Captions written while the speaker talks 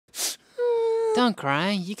Don't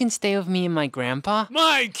cry. You can stay with me and my grandpa.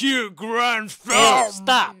 My cute grandfather! Ew,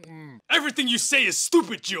 stop! Everything you say is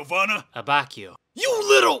stupid, Giovanna! Abacchio. You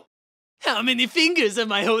little... How many fingers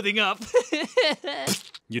am I holding up?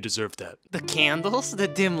 You deserve that. The candles? The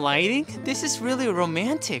dim lighting? This is really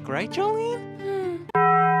romantic, right, Jolyne?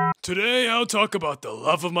 Today I'll talk about the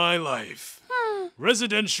love of my life.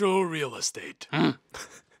 Residential real estate.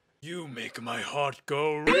 You make my heart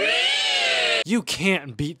go... You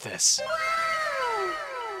can't beat this.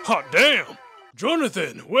 Hot damn!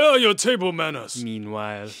 Jonathan, where are your table manners?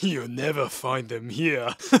 Meanwhile... You'll never find them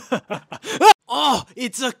here. Oh,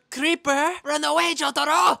 it's a creeper! Run away,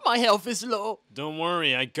 Jotaro! My health is low. Don't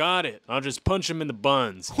worry, I got it. I'll just punch him in the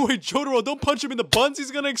buns. Wait, Jotaro, don't punch him in the buns,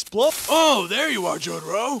 he's gonna explode. Oh, there you are,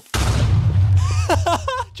 Jotaro.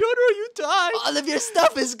 Jotaro, you died! All of your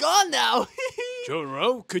stuff is gone now!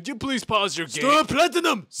 Jotaro, could you please pause your game? Star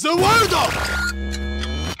Platinum, Zawardo!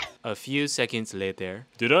 A few seconds later...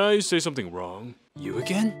 Did I say something wrong? You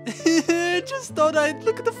again? Just thought I'd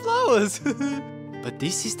look at the flowers. But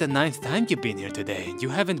this is the 9th time you've been here today. You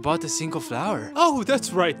haven't bought a single flower. Oh,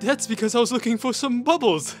 that's right. That's because I was looking for some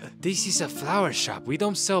bubbles. This is a flower shop. We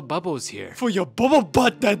don't sell bubbles here. For your bubble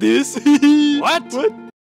butt, that is. What?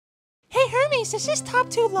 Hey Hermes, is this top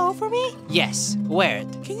too low for me? Yes, wear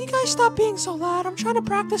it. Can you guys stop being so loud? I'm trying to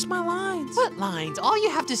practice my lines. What lines? All you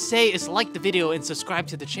have to say is like the video and subscribe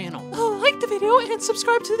to the channel. Oh, like the video and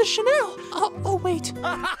subscribe to the channel. Oh wait.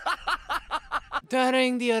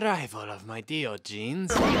 During the arrival of my Dio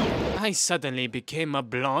jeans, I suddenly became a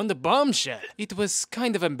blonde bombshell. It was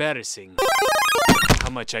kind of embarrassing how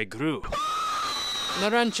much I grew.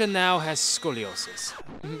 Narancha now has scoliosis,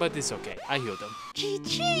 but it's okay, I healed him.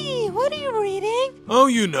 Gee, what are you reading? Oh,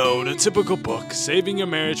 you know, the typical book, Saving Your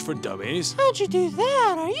Marriage for Dummies. How'd you do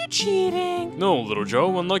that? Are you cheating? No, little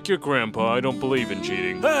Joe, unlike your grandpa, I don't believe in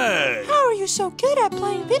cheating. Hey! How are you so good at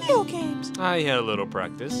playing video games? I had a little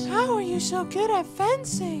practice. How are you so good at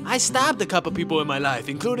fencing? I stabbed a couple people in my life,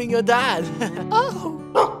 including your dad.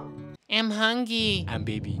 Oh! I'm hungry. I'm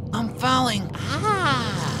baby. I'm falling.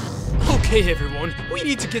 Ah! Okay, everyone, we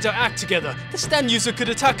need to get our act together. The stand user could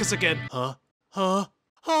attack us again. Huh?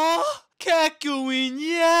 Kakyoin,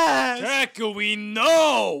 yes! Kakyoin,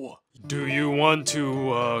 no! Do you want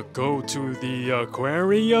to, go to the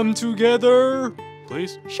aquarium together?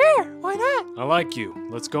 Please? Sure, why not? I like you.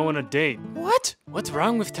 Let's go on a date. What? What's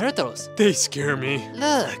wrong with turtles? They scare me.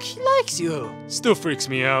 Look, he likes you. Still freaks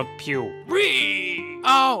me out. Pew. Ree!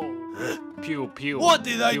 Oh! Pew, pew. What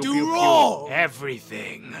did I do pew, wrong? Pew.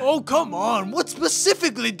 Everything. Oh, come on. What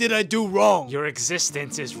specifically did I do wrong? Your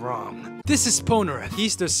existence is wrong. This is Ponereth.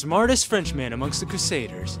 He's the smartest Frenchman amongst the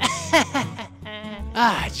Crusaders.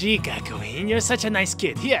 Ah, gee, Kakyoin, you're such a nice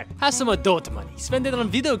kid. Here, have some adult money. Spend it on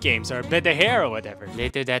video games or better hair or whatever.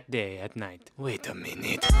 Later that day at night. Wait a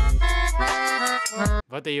minute.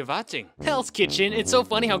 What are you watching? Hell's Kitchen. It's so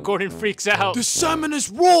funny how Gordon freaks out. The salmon is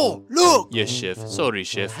raw! Look! Yes, Chef. Sorry,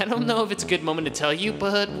 Chef. I don't know if it's a good moment to tell you,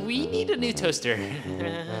 but we need a new toaster.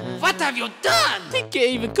 What have you done? They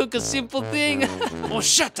can't even cook a simple thing. Oh,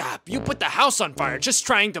 shut up. You put the house on fire just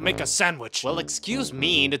trying to make a sandwich. Well, excuse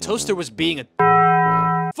me. The toaster was being a...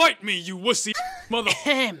 Fight me, you wussy mother...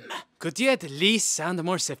 Could you at least sound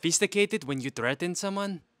more sophisticated when you threaten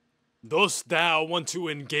someone? Dost thou want to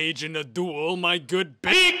engage in a duel, my good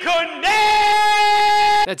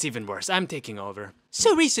That's even worse. I'm taking over.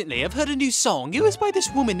 So recently, I've heard a new song. It was by this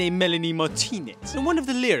woman named Melanie Martinez, and one of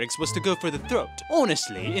the lyrics was to go for the throat.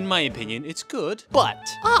 Honestly, in my opinion, it's good. But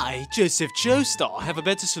I, Joseph Joestar, have a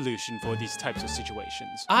better solution for these types of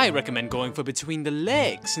situations. I recommend going for between the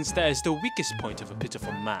legs, since that is the weakest point of a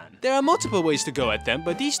pitiful man. There are multiple ways to go at them,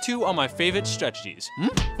 but these two are my favorite strategies.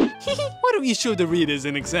 Why don't you show the readers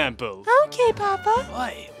an example? Okay, Papa.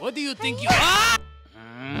 Why? What do you think you are?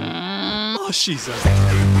 Oh, she's a...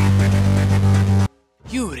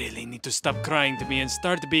 You really need to stop crying to me and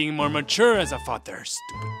start being more mature as a father,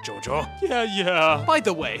 stupid Jojo. Yeah. By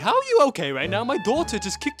the way, how are you okay right now? My daughter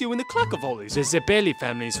just kicked you in the clacavolis. The Zeppeli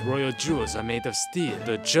family's royal jewels are made of steel.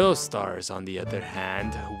 The Joestars, on the other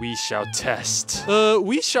hand, we shall test.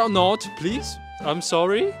 We shall not, please. I'm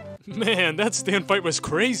sorry. Man, that stand fight was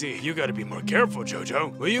crazy. You gotta be more careful,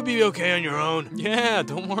 Jojo. Will you be okay on your own? Yeah,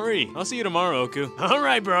 don't worry. I'll see you tomorrow, Oku.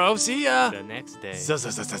 Alright, bro. See ya. The next day.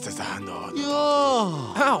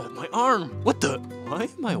 No. Ow, my arm. What the? Why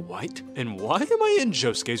am I white? And why am I in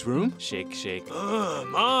Josuke's room? Shake, shake.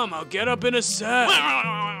 Mom, I'll get up in a sec.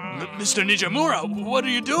 Mr. Nijimura, what are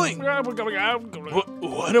you doing?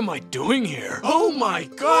 What am I doing here? Oh my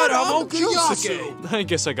god, I'm Josuke! I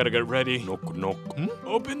guess I gotta get ready. Knock, knock.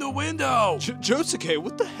 Open the window! Josuke,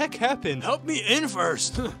 what the heck happened? Help me in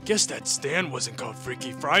first. Guess that stand wasn't called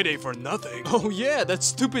Freaky Friday for nothing. Oh yeah, that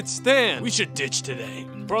stupid stand. We should ditch today.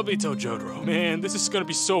 Probably tell Jotaro. Man, this is gonna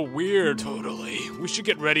be so weird. Totally. We should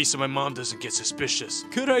get ready so my mom doesn't get suspicious.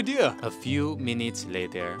 Good idea. A few minutes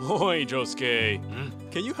later. Oi, Josuke.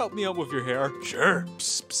 Can you help me out with your hair? Sure.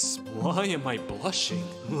 Psst, psst. Why am I blushing?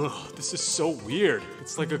 Ugh, this is so weird.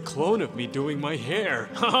 It's like a clone of me doing my hair.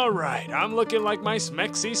 Alright, I'm looking like my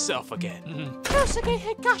smexy self again. Josuke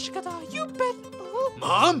Higashikata, you bet.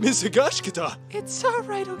 Mom, Miss Higashikata. It's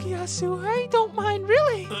alright, Okiyasu. I don't mind,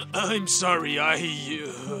 really. I'm sorry, I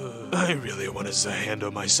really want to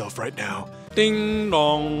handle myself right now. Ding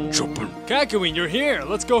dong. Kakyoin, you're here.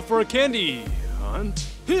 Let's go for a candy hunt.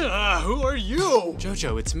 Who are you?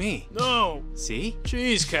 Jojo, it's me. No. See?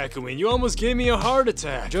 Jeez, Kakyoin, you almost gave me a heart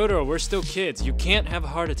attack. Jotaro, we're still kids. You can't have a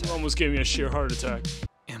heart attack. You almost gave me a sheer heart attack.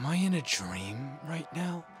 Am I in a dream right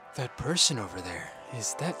now? That person over there,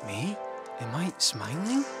 is that me? Am I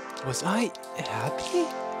smiling? Was I happy?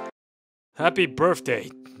 Happy birthday,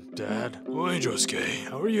 Dad. Oi, Josuke,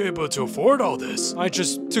 how are you able to afford all this? I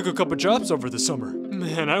just took a couple jobs over the summer.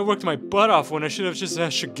 Man, I worked my butt off when I should have just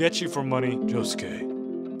asked Shigechi for money.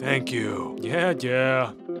 Josuke, thank you.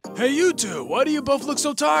 Yeah. Hey, you two, why do you both look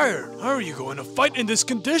so tired? How are you going to fight in this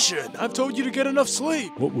condition? I've told you to get enough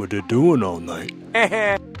sleep. What were they doing all night?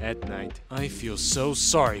 At night. I feel so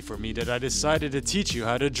sorry for me that I decided to teach you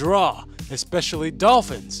how to draw, especially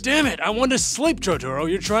dolphins. Damn it, I want to sleep, Jotaro.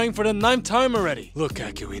 You're trying for the 9th time already. Look,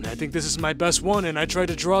 Kakyoin, I think this is my best one, and I tried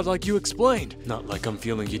to draw it like you explained. Not like I'm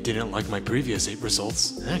feeling you didn't like my previous 8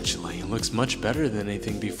 results. Actually, it looks much better than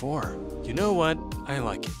anything before. You know what? I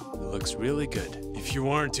like it. It looks really good. If you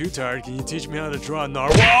aren't too tired, can you teach me how to draw a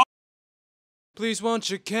narwhal? Please won't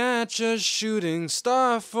you catch a shooting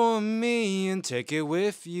star for me and take it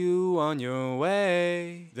with you on your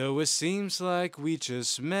way. Though it seems like we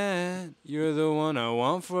just met, you're the one I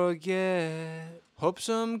won't forget. Hope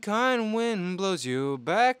some kind wind blows you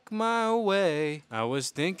back my way. I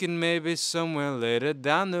was thinking maybe somewhere later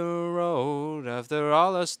down the road, after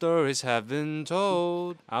all our stories have been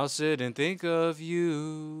told, I'll sit and think of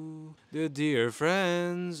you, the dear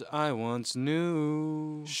friends I once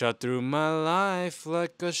knew. Shot through my life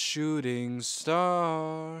like a shooting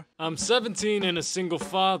star. I'm 17 and a single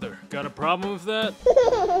father. Got a problem with that?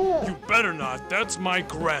 You better not. That's my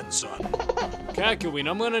grandson. Kakyoin,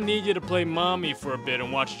 I'm gonna need you to play mommy for a bit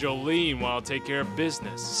and watch Jolyne while I take care of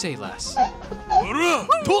business. Say less.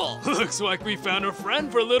 Looks like we found a friend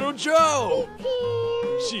for little Joe.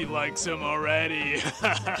 She likes him already.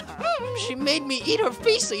 She made me eat her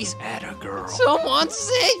feces. Atta girl. Someone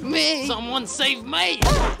save me. Someone save me.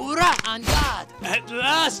 Ura, on God. At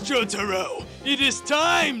last, Jotaro. It is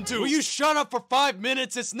time to... Will you shut up for 5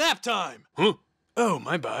 minutes? It's nap time. Huh? Oh,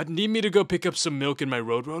 my bad. Need me to go pick up some milk in my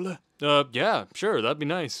road roller? Yeah, sure, that'd be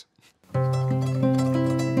nice.